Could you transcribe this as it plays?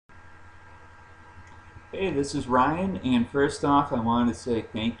Hey, this is Ryan, and first off, I wanted to say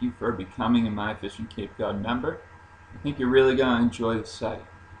thank you for becoming a My Fishing Cape Cod member. I think you're really going to enjoy the site.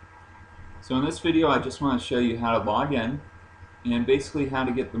 So in this video, I just want to show you how to log in and basically how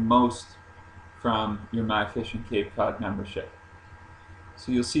to get the most from your My Fishing Cape Cod membership.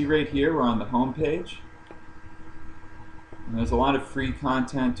 So you'll see right here, we're on the home page. And there's a lot of free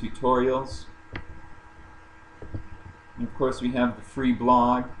content, tutorials. And of course, we have the free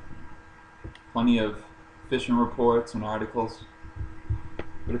blog, plenty of fishing reports and articles.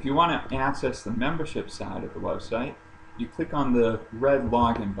 But if you want to access the membership side of the website, you click on the red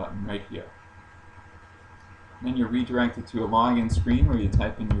login button right here. Then you're redirected to a login screen where you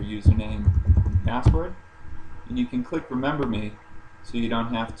type in your username and password, and you can click Remember Me so you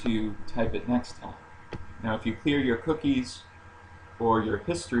don't have to type it next time. Now if you clear your cookies or your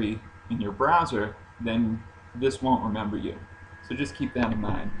history in your browser, then this won't remember you. So just keep that in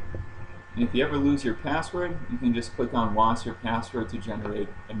mind. And if you ever lose your password, you can just click on Lost Your Password to generate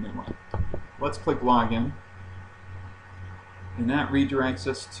a new one. Let's click Login. And that redirects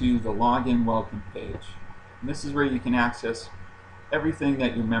us to the Login Welcome page. And this is where you can access everything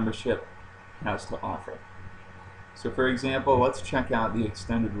that your membership has to offer. So for example, let's check out the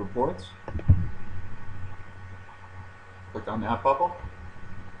extended reports. Click on that bubble,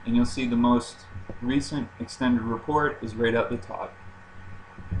 and you'll see the most recent extended report is right at the top.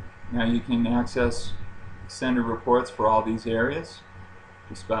 Now you can access extended reports for all these areas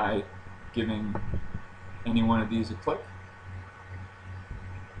just by giving any one of these a click.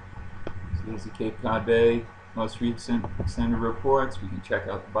 So there's the Cape Cod Bay most recent extended reports. We can check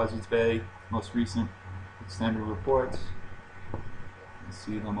out the Buzzards Bay most recent extended reports. You can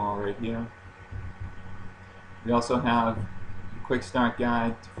see them all right here. We also have a quick start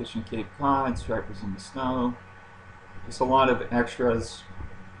guide to fishing Cape Cod, stripers in the snow. Just a lot of extras.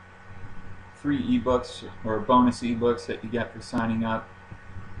 Free ebooks or bonus ebooks that you get for signing up.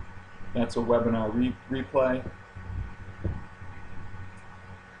 That's a webinar replay.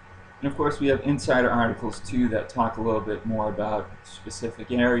 And of course we have insider articles too that talk a little bit more about specific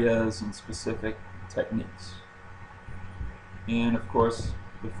areas and specific techniques. And of course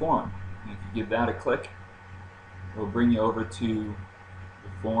the forum. And if you give that a click, it will bring you over to the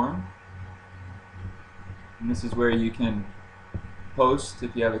forum. And this is where you can post.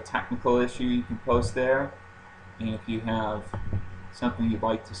 If you have a technical issue, you can post there, and if you have something you'd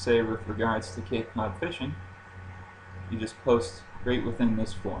like to say with regards to Cape Cod fishing, you just post right within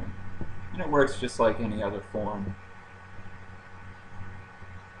this forum, and it works just like any other forum.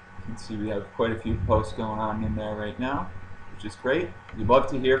 You can see we have quite a few posts going on in there right now, which is great. We'd love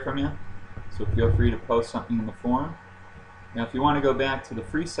to hear from you, so feel free to post something in the forum. Now if you want to go back to the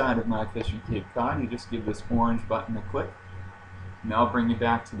free side of My Fishing Cape Cod, you just give this orange button a click. And I'll bring you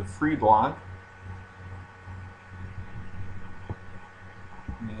back to the free blog.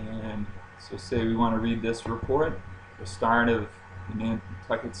 And so say we want to read this report, the start of the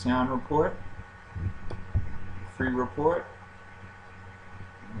Nantucket Sound report, free report.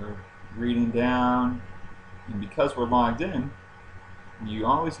 We're reading down, and because we're logged in, you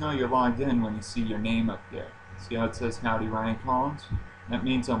always know you're logged in when you see your name up there. See how it says Howdy Ryan Collins? That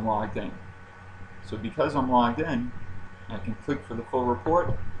means I'm logged in. So because I'm logged in, I can click for the full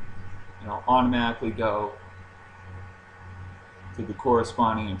report, and I'll automatically go to the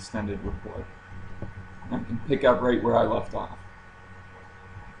corresponding extended report. And I can pick up right where I left off.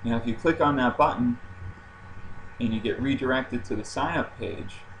 Now if you click on that button and you get redirected to the sign up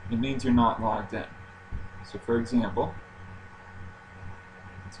page, it means you're not logged in. So for example,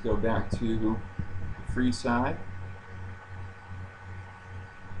 let's go back to the free side.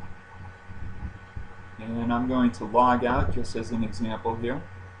 And I'm going to log out just as an example here.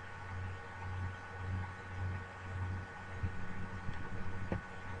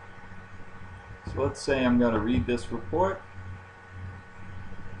 So let's say I'm going to read this report.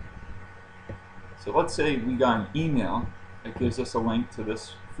 So let's say we got an email that gives us a link to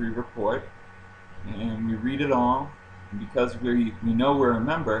this free report, and we read it all, and because we know we're a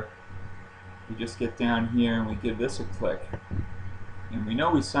member, we just get down here and we give this a click, and we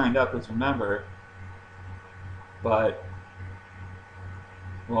know we signed up as a member. But,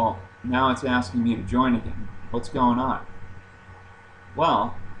 well, now it's asking me to join again. What's going on?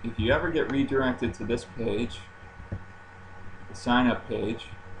 Well, if you ever get redirected to this page, the sign up page,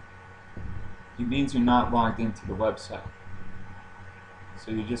 it means you're not logged into the website.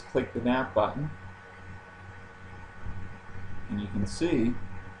 So you just click the back button, and you can see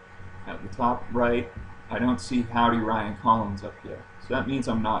at the top right, I don't see Howdy Ryan Collins up here. So that means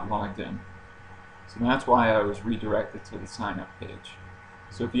I'm not logged in. So that's why I was redirected to the sign up page.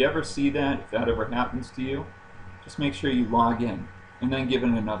 So if you ever see that, if that ever happens to you, just make sure you log in and then give it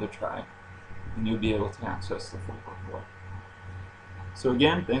another try, and you'll be able to access the full report. So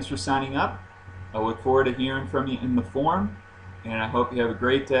again, thanks for signing up. I look forward to hearing from you in the forum, and I hope you have a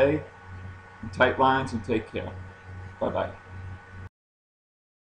great day, and tight lines, and take care. Bye-bye.